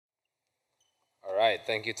right,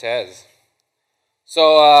 thank you, Tez.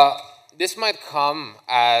 So, this might come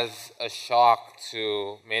as a shock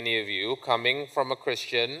to many of you, coming from a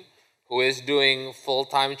Christian who is doing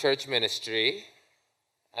full-time church ministry,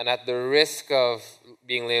 and at the risk of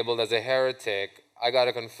being labeled as a heretic, I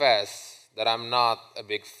gotta confess that I'm not a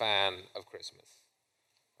big fan of Christmas.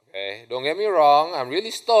 Okay, don't get me wrong, I'm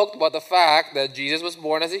really stoked about the fact that Jesus was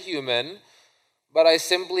born as a human, but I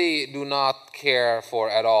simply do not care for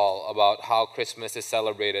at all about how Christmas is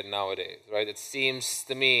celebrated nowadays, right? It seems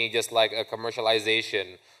to me just like a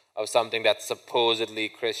commercialization of something that's supposedly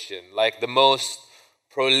Christian, like the most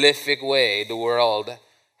prolific way the world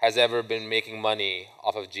has ever been making money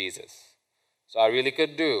off of Jesus. So I really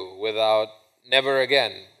could do without never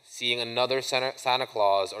again seeing another Santa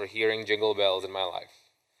Claus or hearing jingle bells in my life.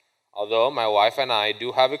 Although my wife and I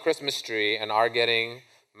do have a Christmas tree and are getting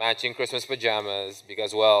matching Christmas pajamas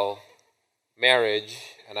because, well, marriage,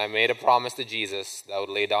 and I made a promise to Jesus that I would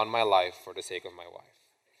lay down my life for the sake of my wife.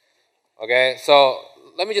 Okay, so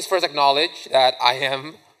let me just first acknowledge that I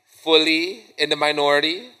am fully in the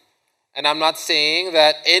minority, and I'm not saying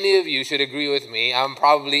that any of you should agree with me. I'm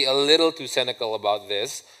probably a little too cynical about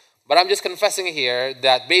this, but I'm just confessing here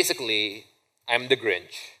that basically I'm the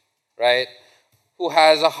Grinch, right? Who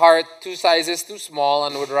has a heart 2 sizes too small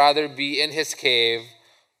and would rather be in his cave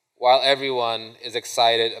while everyone is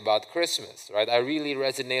excited about Christmas, right? I really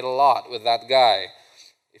resonate a lot with that guy,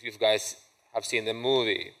 if you guys have seen the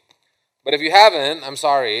movie. But if you haven't, I'm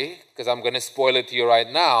sorry, because I'm going to spoil it to you right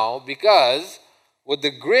now, because what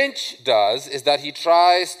the Grinch does is that he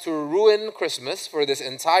tries to ruin Christmas for this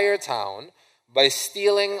entire town by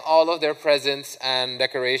stealing all of their presents and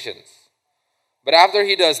decorations. But after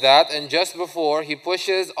he does that, and just before he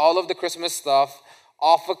pushes all of the Christmas stuff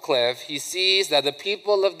off a cliff, he sees that the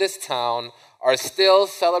people of this town are still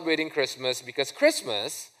celebrating Christmas because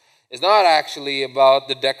Christmas is not actually about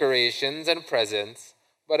the decorations and presents,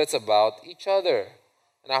 but it's about each other.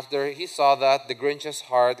 And after he saw that, the Grinch's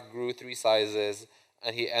heart grew 3 sizes,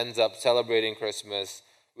 and he ends up celebrating Christmas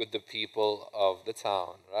with the people of the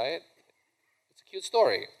town, right? It's a cute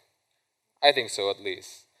story. I think so, at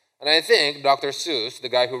least. And I think Dr. Seuss, the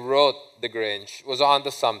guy who wrote The Grinch, was onto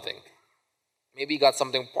something. Maybe he got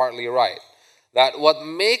something partly right. That what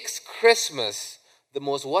makes Christmas the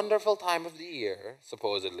most wonderful time of the year,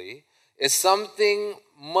 supposedly, is something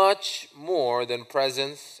much more than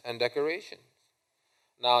presents and decorations.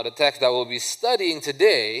 Now, the text that we'll be studying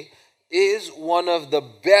today is one of the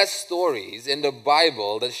best stories in the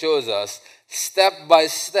Bible that shows us step by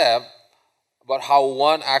step about how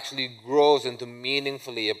one actually grows into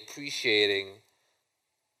meaningfully appreciating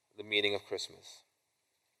the meaning of Christmas.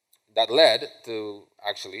 That led to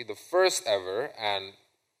actually the first ever, and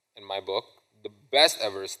in my book, the best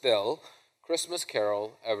ever still, Christmas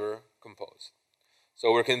carol ever composed.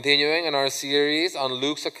 So we're continuing in our series on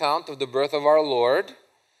Luke's account of the birth of our Lord,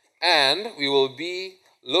 and we will be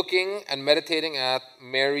looking and meditating at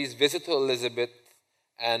Mary's visit to Elizabeth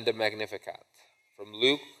and the Magnificat. From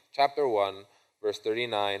Luke chapter 1, verse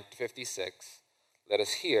 39 to 56, let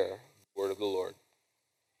us hear the word of the Lord.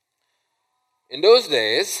 In those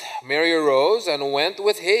days, Mary arose and went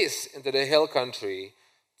with haste into the hill country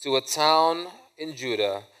to a town in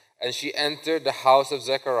Judah, and she entered the house of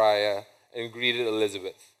Zechariah and greeted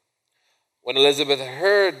Elizabeth. When Elizabeth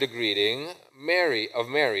heard the greeting of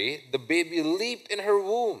Mary, the baby leaped in her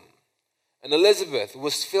womb, and Elizabeth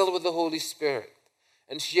was filled with the Holy Spirit,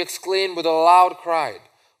 and she exclaimed with a loud cry,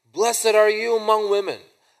 "Blessed are you among women,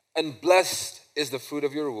 and blessed is the fruit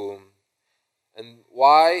of your womb. And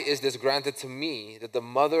why is this granted to me, that the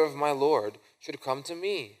mother of my Lord should come to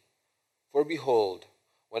me? For behold,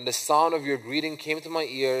 when the sound of your greeting came to my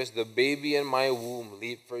ears, the baby in my womb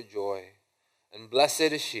leaped for joy. And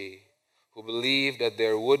blessed is she who believed that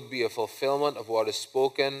there would be a fulfillment of what is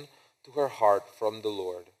spoken to her heart from the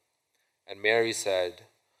Lord." And Mary said,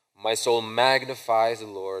 "My soul magnifies the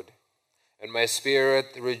Lord, and my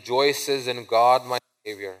spirit rejoices in God my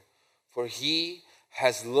Savior, for he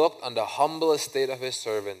has looked on the humble estate of his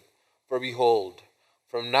servant. For behold,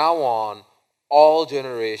 from now on all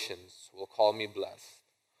generations will call me blessed.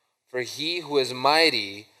 For he who is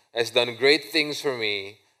mighty has done great things for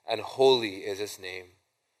me, and holy is his name.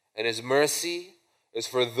 And his mercy is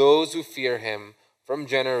for those who fear him from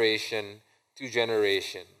generation to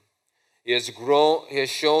generation. He has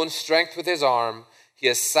shown strength with his arm. He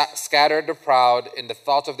has scattered the proud in the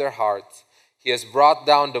thoughts of their hearts. He has brought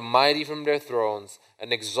down the mighty from their thrones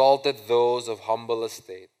and exalted those of humble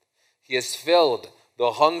estate. He has filled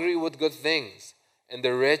the hungry with good things, and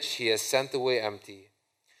the rich he has sent away empty.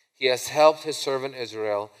 He has helped his servant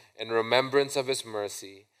Israel in remembrance of his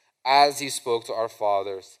mercy, as he spoke to our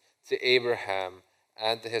fathers, to Abraham,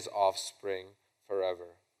 and to his offspring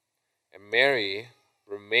forever. And Mary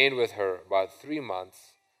remained with her about 3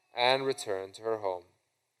 months and returned to her home.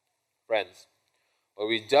 Friends, well,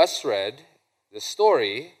 we just read the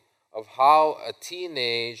story of how a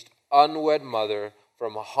teenaged, unwed mother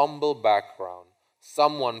from a humble background,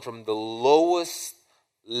 someone from the lowest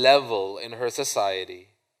level in her society,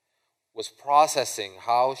 was processing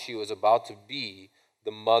how she was about to be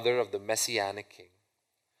the mother of the Messianic King,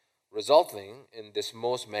 resulting in this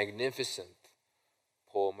most magnificent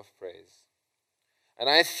poem of praise. And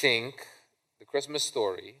I think the Christmas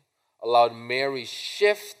story allowed Mary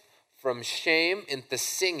shift from shame into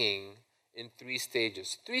singing in 3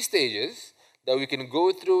 stages. 3 stages that we can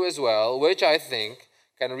go through as well, which I think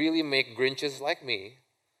can really make Grinches like me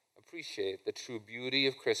appreciate the true beauty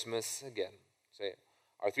of Christmas again. So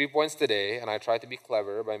our 3 points today, and I try to be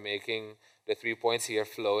clever by making the 3 points here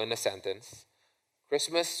flow in a sentence.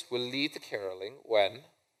 Christmas will lead to caroling when,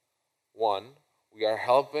 1, we are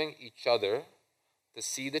helping each other to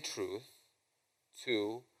see the truth.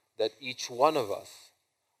 2, that each one of us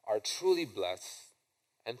are truly blessed.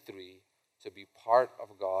 And 3, to be part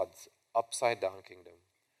of God's upside-down kingdom.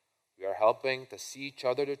 We are helping to see each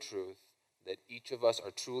other the truth, that each of us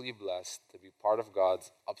are truly blessed to be part of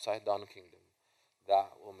God's upside-down kingdom.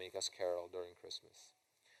 That will make us carol during Christmas.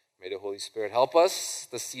 May the Holy Spirit help us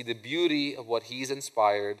to see the beauty of what He's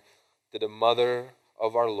inspired to the mother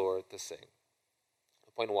of our Lord to sing.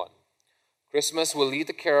 Point 1. Christmas will lead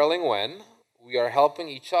to caroling when we are helping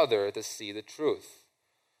each other to see the truth.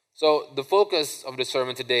 So the focus of the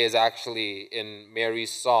sermon today is actually in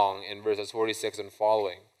Mary's song in verses 46 and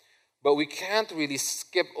following. But we can't really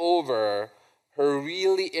skip over her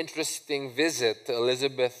really interesting visit to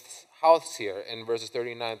Elizabeth's house here in verses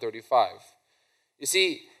 39 and 35. You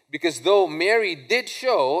see, because though Mary did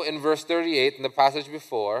show in verse 38 in the passage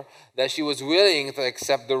before that she was willing to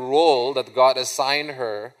accept the role that God assigned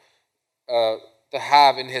her to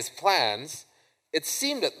have in His plans, it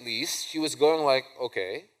seemed at least she was going like,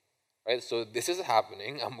 okay, right, so this is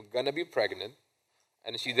happening, I'm going to be pregnant.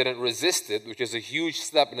 And she didn't resist it, which is a huge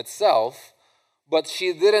step in itself. But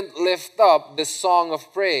she didn't lift up the song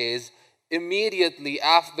of praise immediately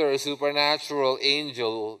after a supernatural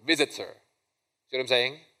angel visits her. See what I'm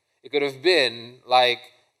saying? It could have been like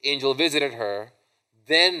angel visited her,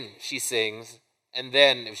 then she sings, and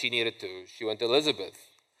then if she needed to, she went to Elizabeth.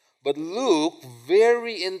 But Luke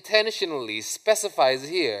very intentionally specifies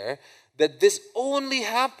here that this only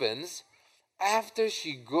happens after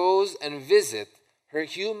she goes and visits her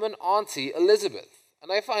human auntie Elizabeth.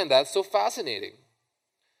 And I find that so fascinating.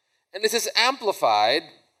 And this is amplified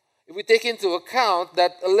if we take into account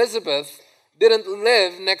that Elizabeth didn't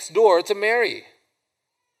live next door to Mary.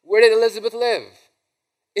 Where did Elizabeth live?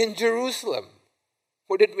 In Jerusalem.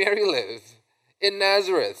 Where did Mary live? In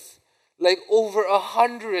Nazareth. Like over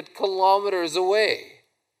 100 kilometers away.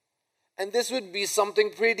 And this would be something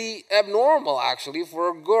pretty abnormal, actually, for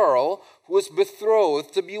a girl who was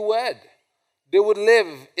betrothed to be wed. They would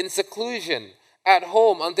live in seclusion at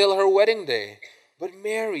home until her wedding day. But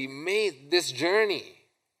Mary made this journey,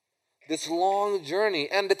 this long journey.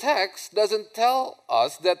 And the text doesn't tell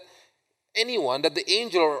us that anyone, that the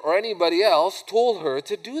angel or anybody else told her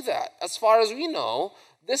to do that. As far as we know,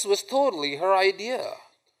 this was totally her idea.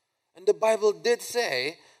 And the Bible did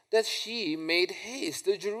say that she made haste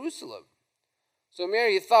to Jerusalem. So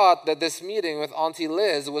Mary thought that this meeting with Auntie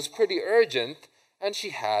Liz was pretty urgent, and she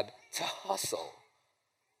had to hustle.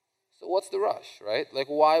 So what's the rush, right? Like,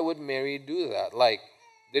 why would Mary do that? Like,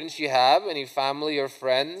 didn't she have any family or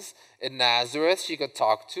friends in Nazareth she could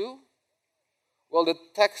talk to? Well, the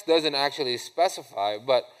text doesn't actually specify,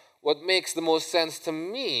 but what makes the most sense to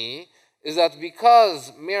me is that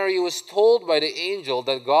because Mary was told by the angel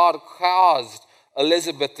that God caused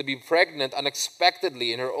Elizabeth to be pregnant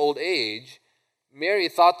unexpectedly in her old age, Mary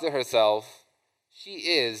thought to herself, she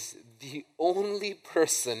is the only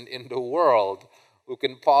person in the world who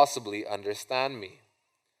can possibly understand me.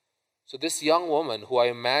 So this young woman, who I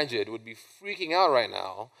imagined would be freaking out right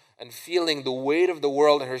now and feeling the weight of the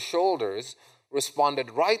world on her shoulders,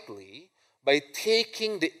 responded rightly by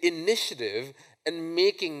taking the initiative and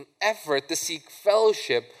making effort to seek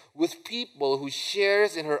fellowship with people who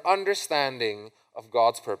shares in her understanding of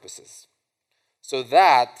God's purposes, so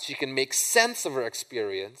that she can make sense of her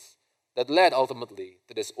experience that led ultimately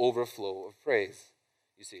to this overflow of praise,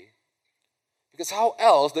 you see. Because how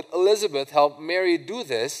else did Elizabeth help Mary do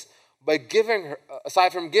this by giving her,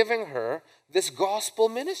 aside from giving her this gospel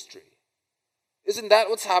ministry? Isn't that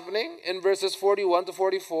what's happening in verses 41 to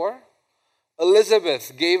 44?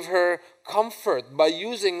 Elizabeth gave her comfort by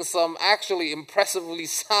using some actually impressively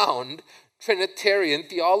sound Trinitarian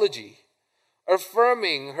theology,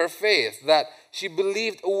 affirming her faith that she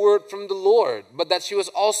believed a word from the Lord, but that she was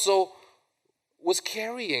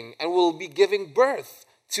carrying and will be giving birth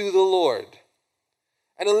to the Lord.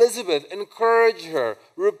 And Elizabeth encouraged her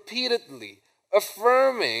repeatedly,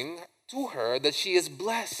 affirming to her that she is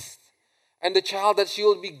blessed, and the child that she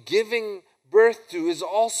will be giving birth to is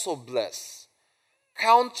also blessed,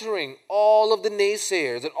 countering all of the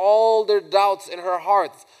naysayers and all their doubts in her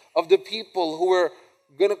heart of the people who were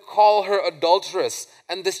going to call her adulterous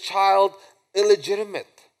and this child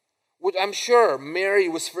illegitimate, which I'm sure Mary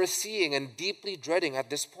was foreseeing and deeply dreading at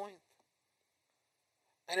this point.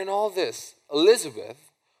 And in all this, Elizabeth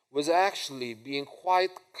was actually being quite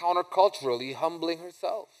counterculturally humbling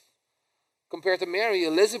herself. Compared to Mary,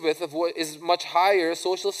 Elizabeth is much higher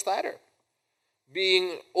social status,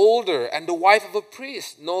 being older and the wife of a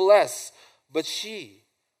priest, no less. But she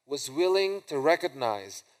was willing to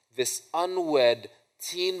recognize this unwed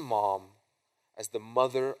teen mom as the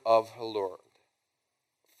mother of her Lord,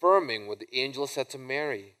 affirming what the angel said to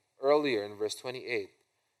Mary earlier in verse 28,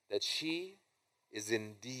 that she is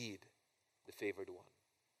indeed the favored one.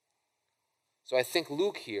 So I think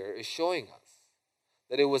Luke here is showing us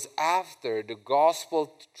that it was after the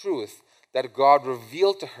gospel truth that God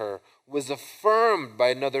revealed to her was affirmed by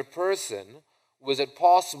another person. Was it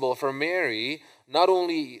possible for Mary not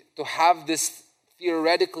only to have this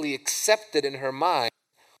theoretically accepted in her mind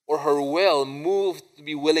or her will moved to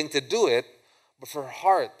be willing to do it, but for her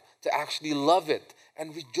heart to actually love it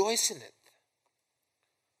and rejoice in it?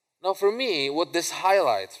 Now for me, what this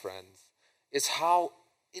highlights, friends, is how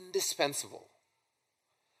indispensable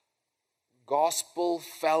gospel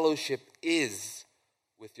fellowship is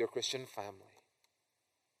with your Christian family.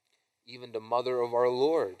 Even the mother of our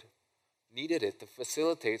Lord needed it to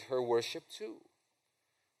facilitate her worship too.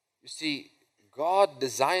 You see, God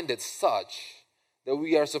designed it such that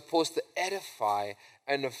we are supposed to edify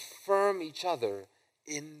and affirm each other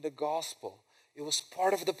in the gospel. It was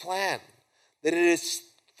part of the plan that it is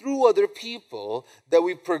through other people that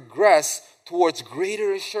we progress towards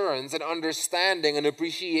greater assurance and understanding and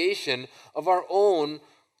appreciation of our own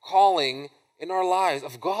calling in our lives,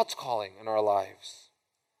 of God's calling in our lives.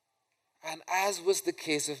 And as was the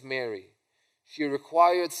case of Mary, she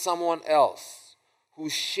required someone else who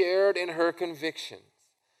shared in her convictions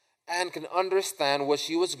and can understand what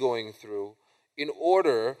she was going through, in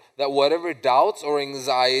order that whatever doubts or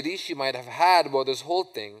anxiety she might have had about this whole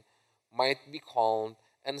thing might be calmed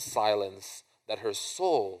and silenced, that her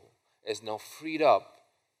soul is now freed up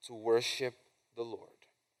to worship the Lord.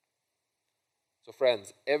 So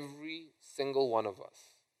friends, every single one of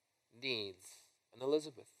us needs an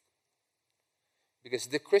Elizabeth. Because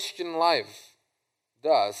the Christian life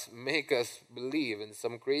does make us believe in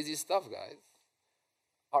some crazy stuff, guys.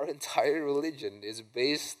 Our entire religion is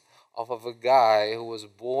based off of a guy who was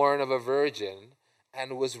born of a virgin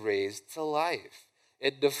and was raised to life.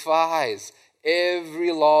 It defies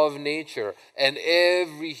every law of nature and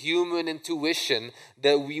every human intuition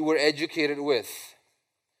that we were educated with.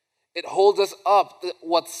 It holds us up to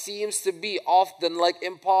what seems to be often like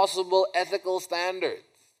impossible ethical standards.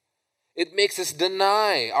 It makes us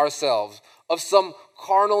deny ourselves of some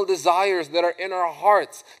carnal desires that are in our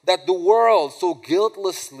hearts that the world so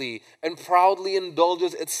guiltlessly and proudly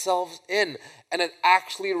indulges itself in. And it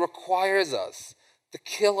actually requires us to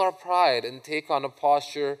kill our pride and take on a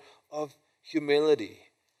posture of humility.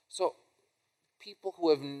 So people who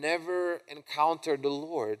have never encountered the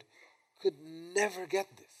Lord could never get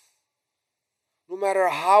this, no matter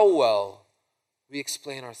how well we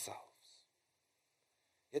explain ourselves.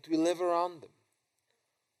 Yet we live around them.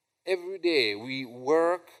 Every day we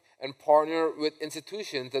work and partner with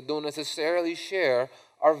institutions that don't necessarily share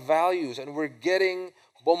our values, and we're getting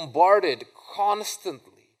bombarded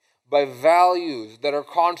constantly by values that are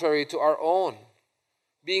contrary to our own.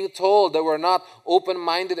 Being told that we're not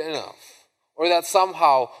open-minded enough, or that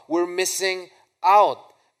somehow we're missing out,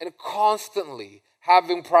 and constantly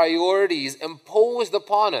having priorities imposed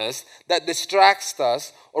upon us that distracts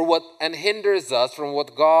us and hinders us from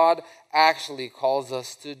what God actually calls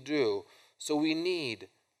us to do. So we need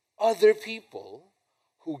other people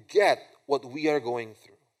who get what we are going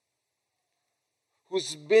through,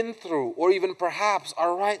 who's been through, or even perhaps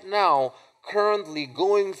are right now currently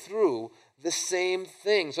going through the same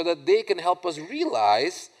thing, so that they can help us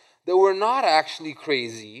realize that we're not actually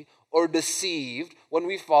crazy or deceived when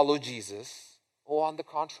we follow Jesus. Oh, on the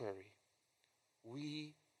contrary,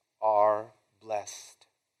 we are blessed.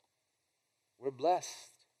 We're blessed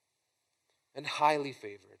and highly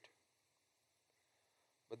favored.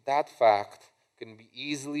 But that fact can be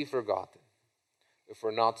easily forgotten if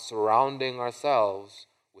we're not surrounding ourselves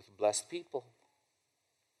with blessed people.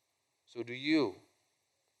 So do you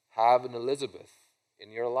have an Elizabeth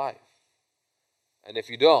in your life? And if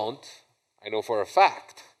you don't, I know for a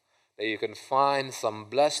fact that you can find some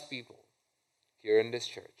blessed people here in this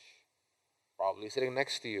church, probably sitting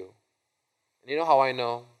next to you. And you know how I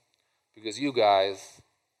know? Because you guys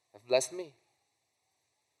have blessed me.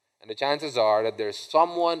 And the chances are that there's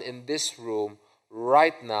someone in this room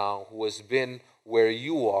right now who has been where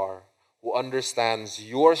you are, who understands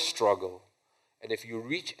your struggle. And if you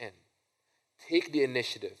reach in, take the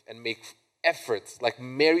initiative, and make efforts like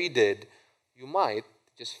Mary did, you might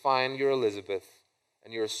just find your Elizabeth,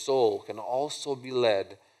 and your soul can also be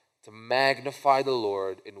led to magnify the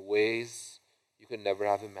Lord in ways you could never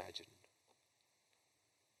have imagined.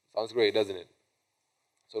 Sounds great, doesn't it?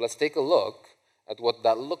 So let's take a look at what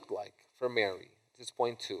that looked like for Mary. This is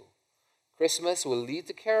point 2. Christmas will lead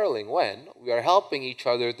to caroling when we are helping each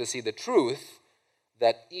other to see the truth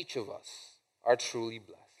that each of us are truly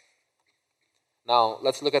blessed. Now,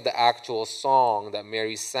 let's look at the actual song that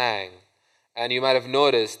Mary sang. And you might have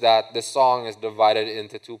noticed that the song is divided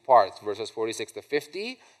into 2 parts, verses 46 to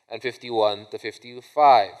 50 and 51 to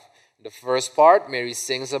 55. In the first part, Mary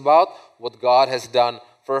sings about what God has done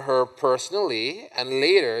for her personally, and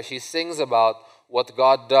later she sings about what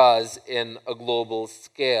God does in a global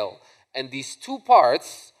scale. And these 2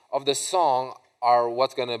 parts of the song are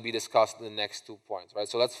what's going to be discussed in the next 2 points, right?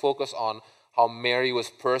 So let's focus on how Mary was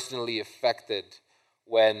personally affected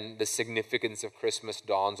when the significance of Christmas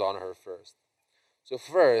dawns on her first. So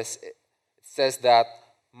first, it says that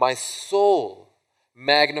my soul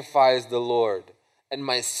magnifies the Lord, and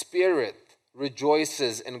my spirit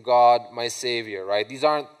rejoices in God, my Savior, right? These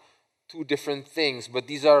aren't 2 different things, but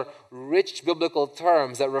these are rich biblical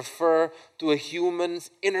terms that refer to a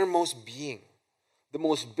human's innermost being, the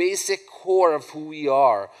most basic core of who we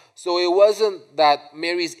are. So it wasn't that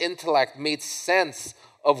Mary's intellect made sense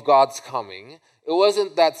of God's coming. It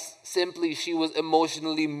wasn't that simply she was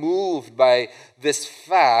emotionally moved by this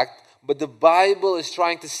fact, but the Bible is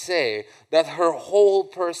trying to say that her whole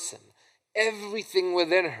person, everything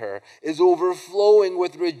within her, is overflowing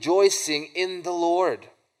with rejoicing in the Lord.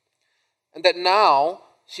 And that now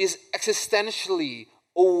she is existentially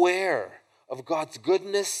aware of God's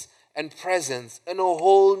goodness and presence in a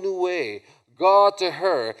whole new way. God to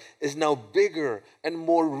her is now bigger and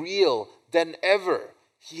more real than ever.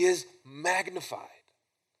 He is magnified.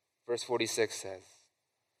 Verse 46 says,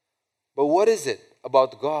 but what is it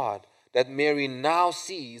about God that Mary now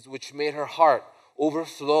sees which made her heart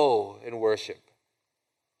overflow in worship?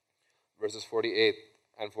 Verses 48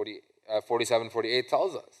 and 47, 48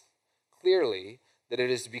 tells us clearly that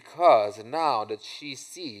it is because now that she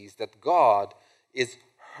sees that God is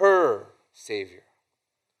her Savior.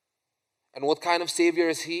 And what kind of Savior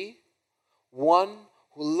is He? One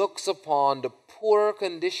who looks upon the poor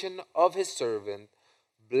condition of His servant,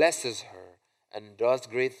 blesses her, and does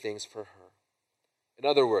great things for her. In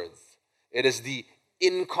other words, it is the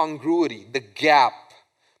incongruity, the gap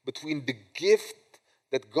between the gift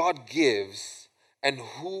that God gives and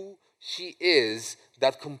who she is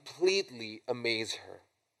that completely amazed her.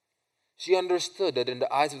 She understood that in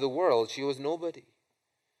the eyes of the world, she was nobody.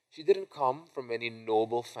 She didn't come from any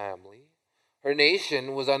noble family. Her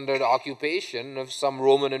nation was under the occupation of some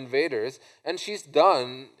Roman invaders, and she's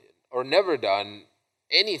done or never done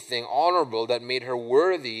anything honorable that made her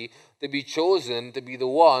worthy to be chosen to be the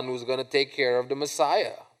one who's going to take care of the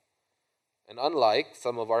Messiah. And unlike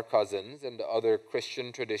some of our cousins and the other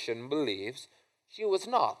Christian tradition believes, she was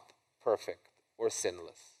not perfect or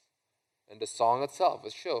sinless. And the song itself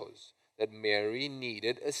shows that Mary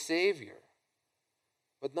needed a Savior.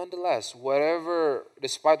 But nonetheless,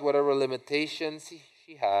 despite whatever limitations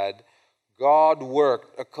she had, God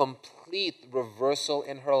worked a complete reversal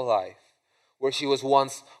in her life, where she was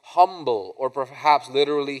once humble, or perhaps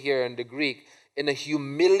literally here in the Greek, in a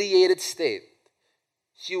humiliated state.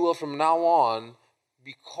 She will from now on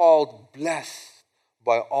be called blessed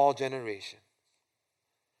by all generations,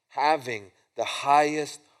 having the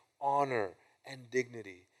highest honor and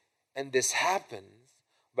dignity. And this happens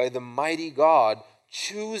by the mighty God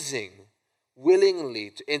choosing willingly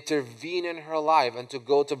to intervene in her life and to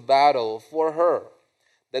go to battle for her.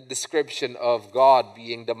 That description of God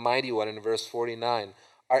being the mighty one in verse 49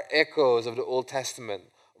 are echoes of the Old Testament,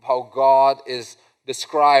 of how God is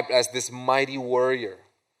described as this mighty warrior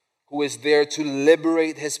who is there to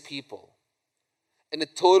liberate His people. And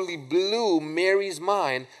it totally blew Mary's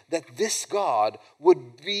mind that this God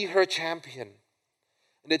would be her champion,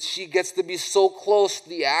 and that she gets to be so close to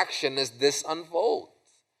the action as this unfolds.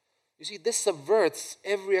 You see, this subverts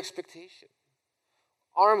every expectation.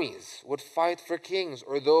 Armies would fight for kings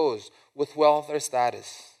or those with wealth or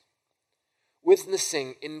status.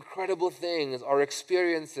 Witnessing incredible things are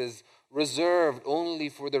experiences reserved only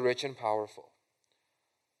for the rich and powerful.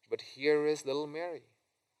 But here is little Mary,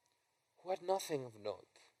 who had nothing of note.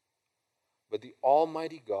 But the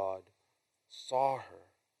Almighty God saw her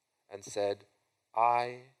and said,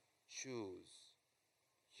 I choose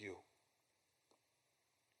you.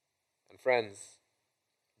 And friends,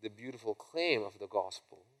 the beautiful claim of the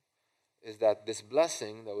gospel is that this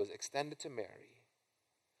blessing that was extended to Mary,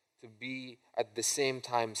 to be at the same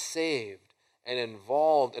time saved and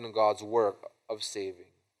involved in God's work of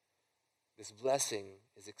saving, this blessing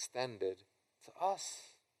is extended to us.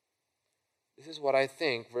 This is what I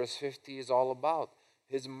think verse 50 is all about.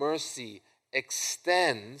 His mercy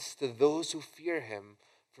extends to those who fear him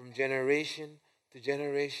from generation to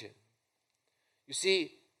generation. You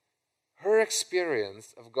see, her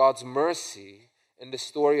experience of God's mercy in the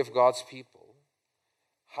story of God's people,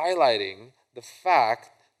 highlighting the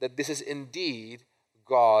fact that this is indeed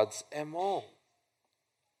God's MO.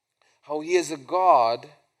 How he is a God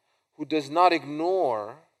who does not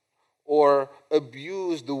ignore or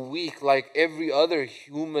abuse the weak like every other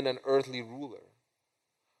human and earthly ruler.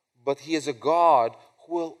 But he is a God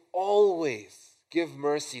who will always give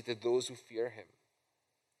mercy to those who fear him.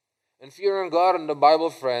 And fearing God in the Bible,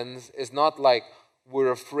 friends, is not like we're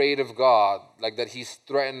afraid of God, like that he's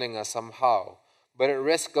threatening us somehow. But at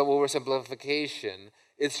risk of oversimplification,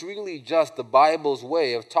 it's really just the Bible's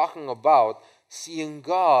way of talking about seeing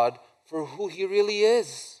God for who he really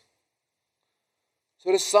is.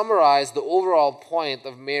 So to summarize, the overall point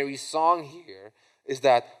of Mary's song here is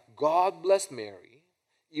that God blessed Mary,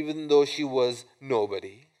 even though she was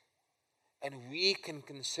nobody. And we can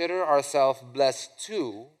consider ourselves blessed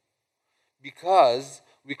too, because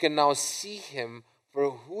we can now see him for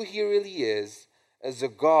who he really is, as a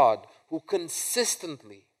God who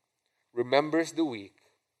consistently remembers the weak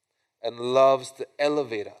and loves to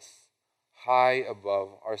elevate us high above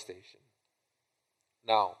our station.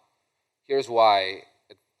 Now, here's why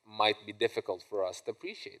it might be difficult for us to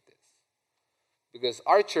appreciate this. Because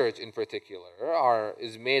our church in particular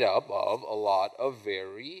is made up of a lot of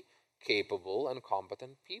very capable and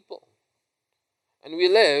competent people. And we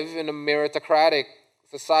live in a meritocratic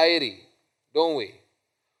society, don't we?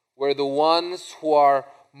 Where the ones who are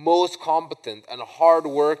most competent and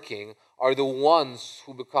hardworking are the ones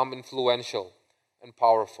who become influential and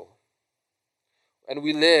powerful. And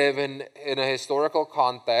we live in a historical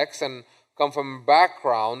context and come from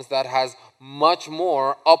backgrounds that has much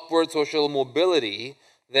more upward social mobility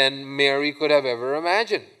than Mary could have ever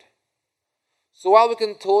imagined. So while we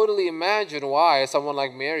can totally imagine why someone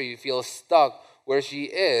like Mary feels stuck where she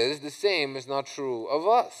is, the same is not true of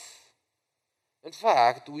us. In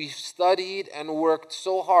fact, we've studied and worked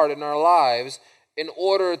so hard in our lives in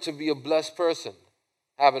order to be a blessed person,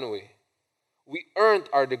 haven't we? We earned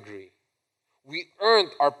our degree. We earned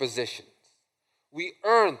our positions. We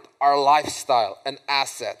earned our lifestyle and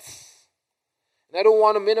assets. And I don't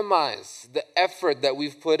want to minimize the effort that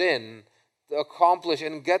we've put in to accomplish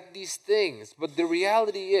and get these things. But the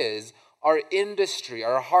reality is, our industry,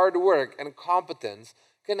 our hard work and competence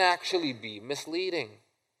can actually be misleading,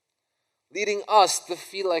 leading us to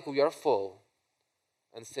feel like we are full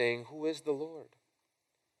and saying, who is the Lord?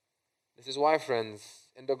 This is why, friends,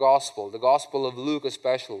 in the gospel of Luke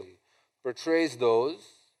especially, portrays the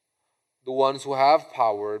ones who have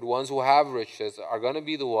power, the ones who have riches, are going to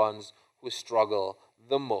be the ones who struggle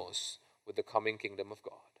the most with the coming kingdom of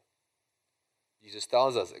God. Jesus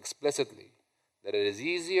tells us explicitly that it is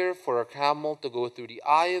easier for a camel to go through the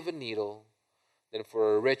eye of a needle than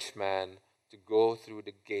for a rich man to go through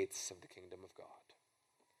the gates of the kingdom of God.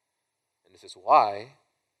 And this is why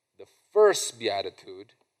the first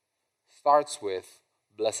beatitude starts with,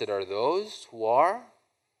 blessed are those who are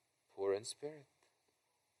poor in spirit.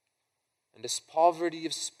 And this poverty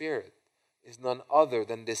of spirit is none other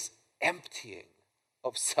than this emptying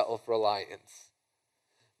of self-reliance.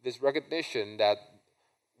 This recognition that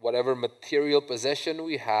whatever material possession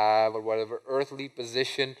we have or whatever earthly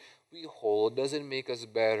position we hold doesn't make us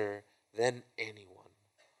better than anyone.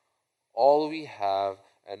 All we have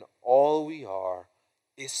and all we are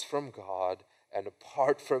is from God, and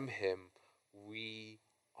apart from him, we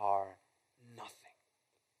are nothing.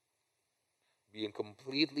 Being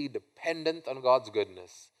completely dependent on God's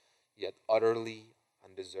goodness, yet utterly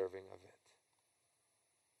undeserving of it.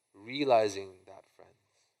 Realizing that, friends,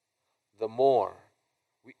 the more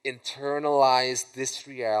we internalize this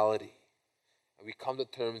reality and we come to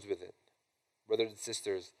terms with it, brothers and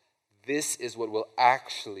sisters, this is what will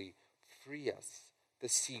actually free us to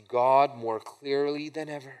see God more clearly than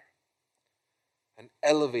ever and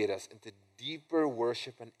elevate us into deeper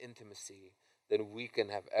worship and intimacy than we can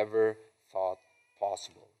have ever thought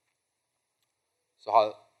possible.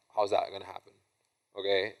 So how's that going to happen?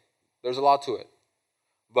 Okay, there's a lot to it.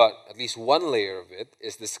 But at least one layer of it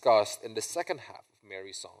is discussed in the second half of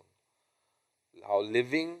Mary's song. How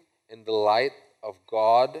living in the light of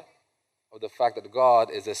God, of the fact that God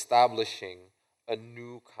is establishing a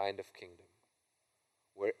new kind of kingdom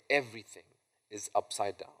where everything is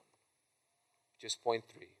upside down. Which is point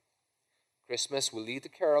 3. Christmas will lead to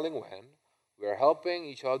caroling when we are helping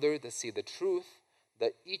each other to see the truth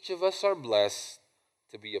that each of us are blessed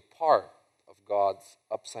to be a part of God's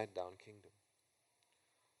upside down kingdom.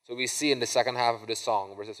 So we see in the second half of the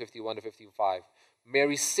song, verses 51 to 55,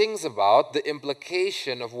 Mary sings about the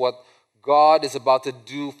implication of what God is about to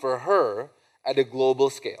do for her at a global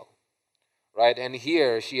scale. Right? And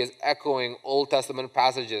here she is echoing Old Testament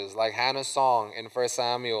passages like Hannah's song in 1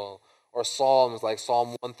 Samuel or Psalms like Psalm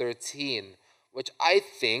 113, which I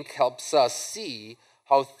think helps us see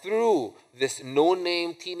how through this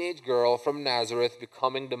no-name teenage girl from Nazareth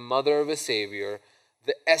becoming the mother of a Savior,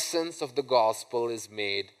 the essence of the gospel is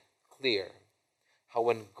made clear. How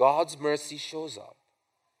when God's mercy shows up,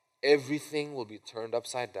 everything will be turned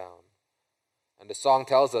upside down. And the song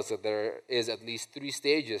tells us that there is at least 3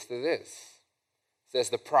 stages to this. It says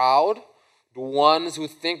the proud, the ones who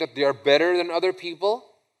think that they are better than other people,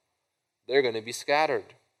 they're going to be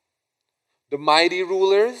scattered. The mighty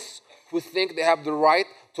rulers who think they have the right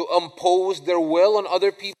to impose their will on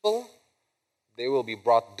other people, they will be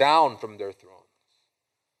brought down from their thrones.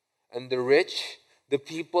 And the rich, the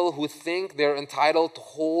people who think they're entitled to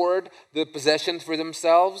hoard the possessions for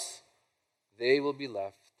themselves, they will be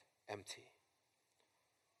left empty.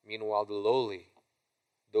 Meanwhile, the lowly,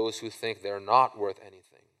 those who think they're not worth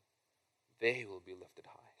anything, they will be lifted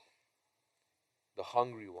high. The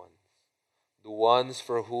hungry ones, the ones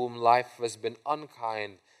for whom life has been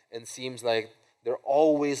unkind and seems like they're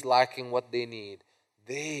always lacking what they need,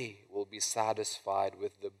 they will be satisfied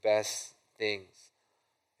with the best things.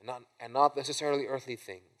 And not necessarily earthly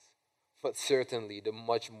things, but certainly the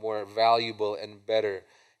much more valuable and better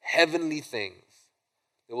heavenly things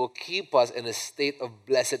that will keep us in a state of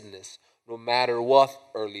blessedness no matter what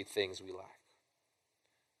earthly things we lack.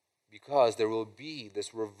 Because there will be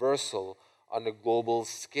this reversal on a global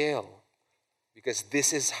scale. Because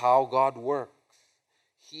this is how God works.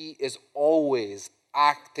 He is always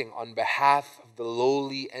acting on behalf of the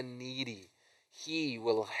lowly and needy. He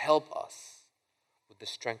will help us with the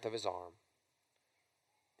strength of his arm.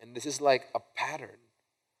 And this is like a pattern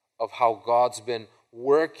of how God's been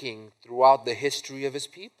working throughout the history of his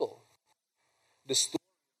people. The story,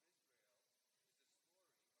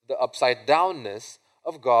 the upside downness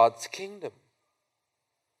of God's kingdom.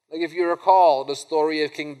 Like if you recall the story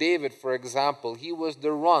of King David, for example, he was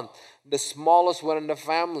the runt, the smallest one in the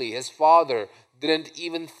family. His father didn't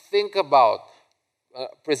even think about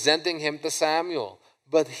presenting him to Samuel.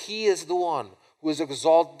 But he is the one who is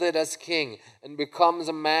exalted as king and becomes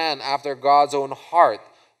a man after God's own heart.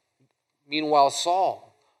 Meanwhile,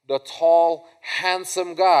 Saul, the tall,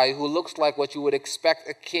 handsome guy who looks like what you would expect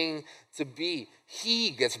a king to be, he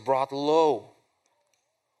gets brought low.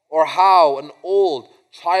 Or how an old,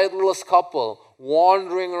 childless couple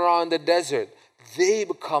wandering around the desert, they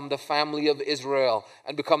become the family of Israel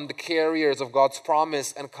and become the carriers of God's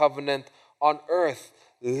promise and covenant on earth.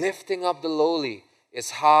 Lifting up the lowly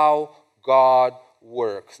is how God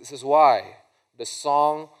works. This is why the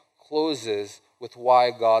song closes with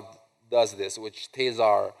why God does this, which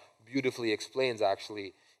Tezar beautifully explains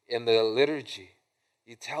actually in the liturgy.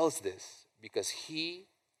 He tells this because he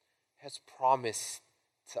has promised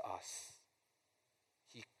to us.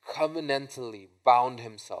 He covenantally bound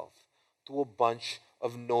himself to a bunch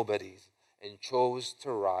of nobodies and chose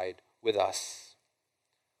to ride with us.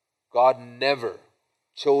 God never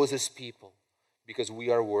chose his people because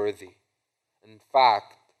we are worthy. In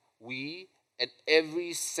fact, we and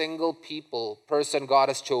every single person God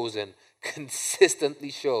has chosen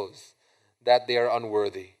consistently shows that they are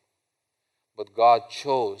unworthy. But God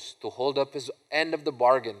chose to hold up his end of the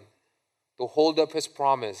bargain, to hold up his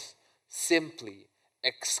promise simply,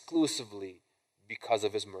 exclusively because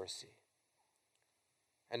of his mercy.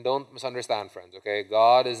 And don't misunderstand, friends, okay?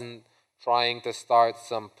 God isn't trying to start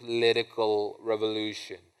some political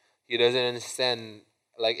revolution. He doesn't intend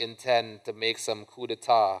to make some coup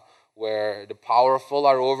d'etat where the powerful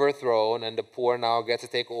are overthrown and the poor now get to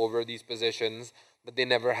take over these positions that they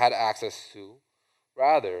never had access to.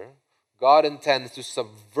 Rather, God intends to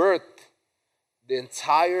subvert the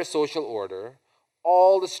entire social order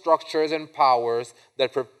all the structures and powers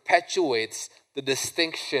that perpetuates the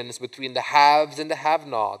distinctions between the haves and the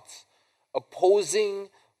have-nots, opposing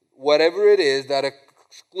whatever it is that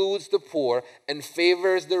excludes the poor and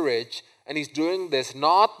favors the rich. And he's doing this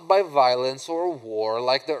not by violence or war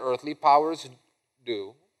like the earthly powers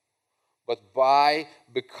do, but by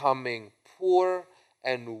becoming poor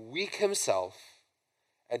and weak himself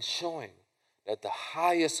and showing that the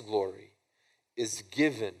highest glory is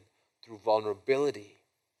given through vulnerability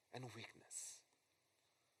and weakness.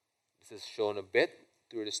 This is shown a bit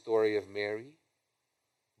through the story of Mary,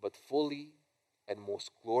 but fully and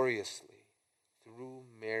most gloriously through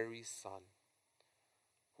Mary's Son,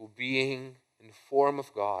 who being in form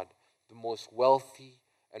of God, the most wealthy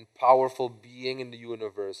and powerful being in the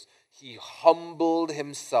universe, he humbled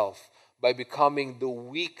himself by becoming the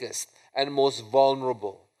weakest and most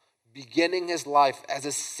vulnerable, beginning his life as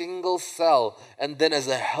a single cell and then as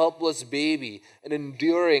a helpless baby, and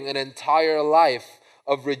enduring an entire life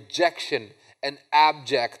of rejection and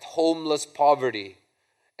abject, homeless poverty,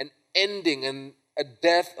 and ending in a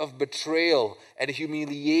death of betrayal and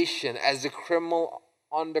humiliation as a criminal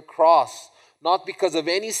on the cross, not because of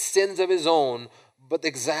any sins of his own, but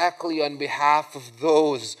exactly on behalf of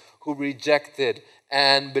those who rejected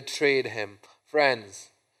and betrayed him. Friends,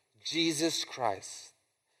 Jesus Christ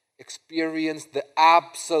experienced the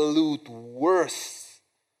absolute worst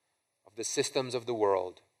of the systems of the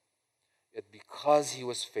world. Yet because he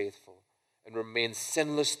was faithful and remained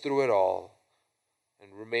sinless through it all,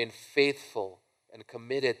 and remained faithful and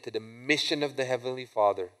committed to the mission of the Heavenly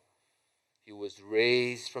Father, he was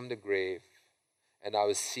raised from the grave and now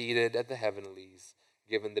is seated at the heavenlies,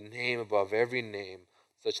 given the name above every name,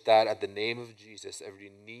 such that at the name of Jesus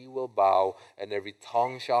every knee will bow and every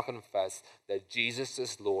tongue shall confess that Jesus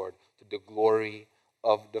is Lord, to the glory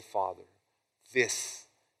of the Father. This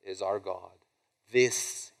is our God.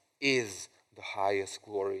 This is the highest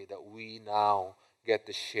glory that we now get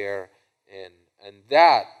to share in. And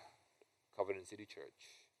that, Covenant City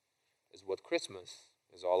Church, is what Christmas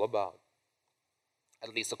is all about,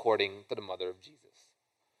 at least according to the mother of Jesus.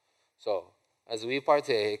 So, as we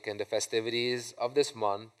partake in the festivities of this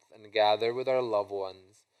month and gather with our loved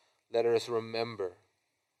ones, let us remember,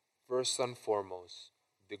 first and foremost,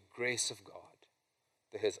 the grace of God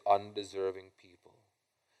to his undeserving people.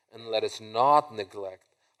 And let us not neglect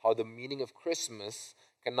how the meaning of Christmas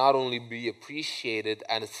can not only be appreciated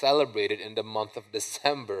and celebrated in the month of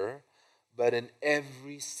December, but in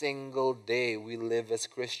every single day we live as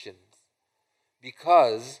Christians.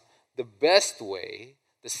 Because the best way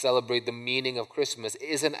to celebrate the meaning of Christmas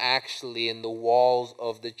isn't actually in the walls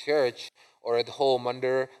of the church or at home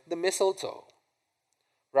under the mistletoe.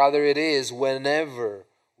 Rather, it is whenever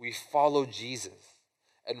we follow Jesus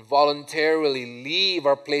and voluntarily leave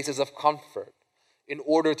our places of comfort in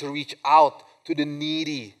order to reach out to the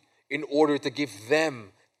needy, in order to give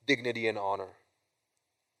them dignity and honor.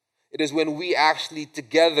 It is when we actually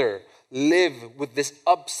together live with this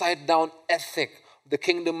upside down ethic of the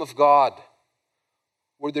kingdom of God,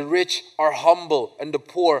 where the rich are humble and the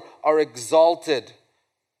poor are exalted,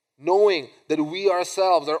 knowing that we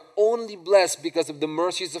ourselves are only blessed because of the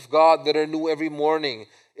mercies of God that are new every morning.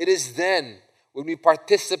 It is then when we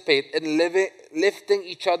participate in lifting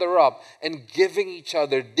each other up and giving each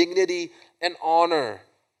other dignity and honor,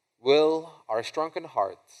 will our shrunken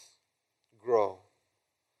hearts grow,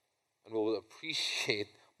 and we will appreciate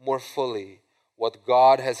more fully what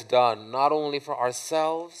God has done, not only for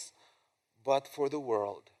ourselves, but for the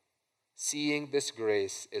world. Seeing this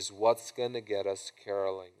grace is what's going to get us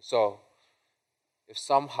caroling. So, if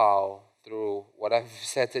somehow, through what I've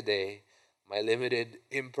said today, my limited,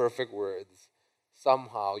 imperfect words,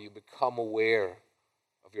 somehow you become aware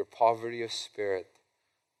of your poverty of spirit,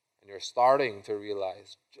 and you're starting to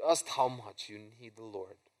realize just how much you need the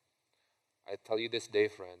Lord, I tell you this day,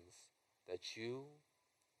 friends, that you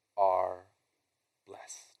are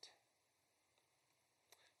blessed.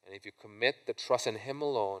 And if you commit the trust in him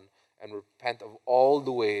alone and repent of all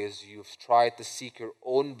the ways you've tried to seek your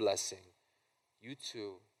own blessing, you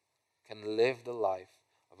too can live the life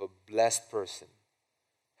of a blessed person,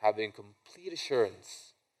 having complete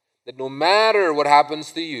assurance that no matter what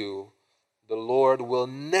happens to you, the Lord will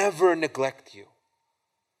never neglect you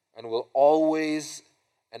and will always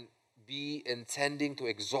and be intending to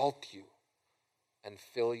exalt you and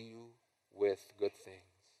fill you with good things.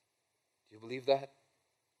 Do you believe that?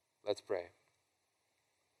 Let's pray.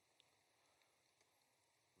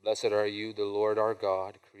 Blessed are you, the Lord our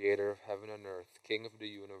God, creator of heaven and earth, King of the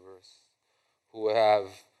universe, who have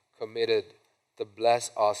committed to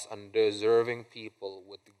bless us undeserving people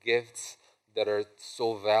with gifts that are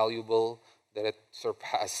so valuable that it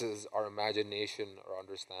surpasses our imagination or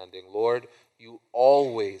understanding. Lord, you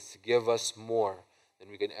always give us more than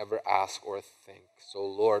we can ever ask or think. So,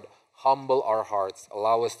 Lord, humble our hearts.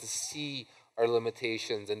 Allow us to see our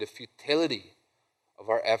limitations and the futility of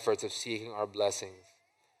our efforts of seeking our blessings.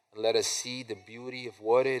 And let us see the beauty of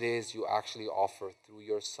what it is you actually offer through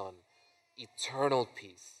your Son. Eternal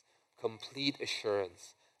peace, complete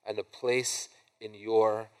assurance, and a place in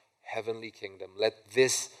your heavenly kingdom. Let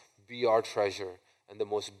this be our treasure and the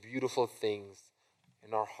most beautiful things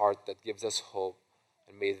in our heart that gives us hope.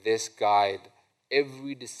 And may this guide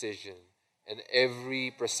every decision and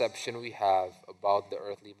every perception we have about the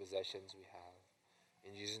earthly possessions we have.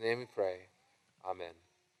 In Jesus' name we pray. Amen.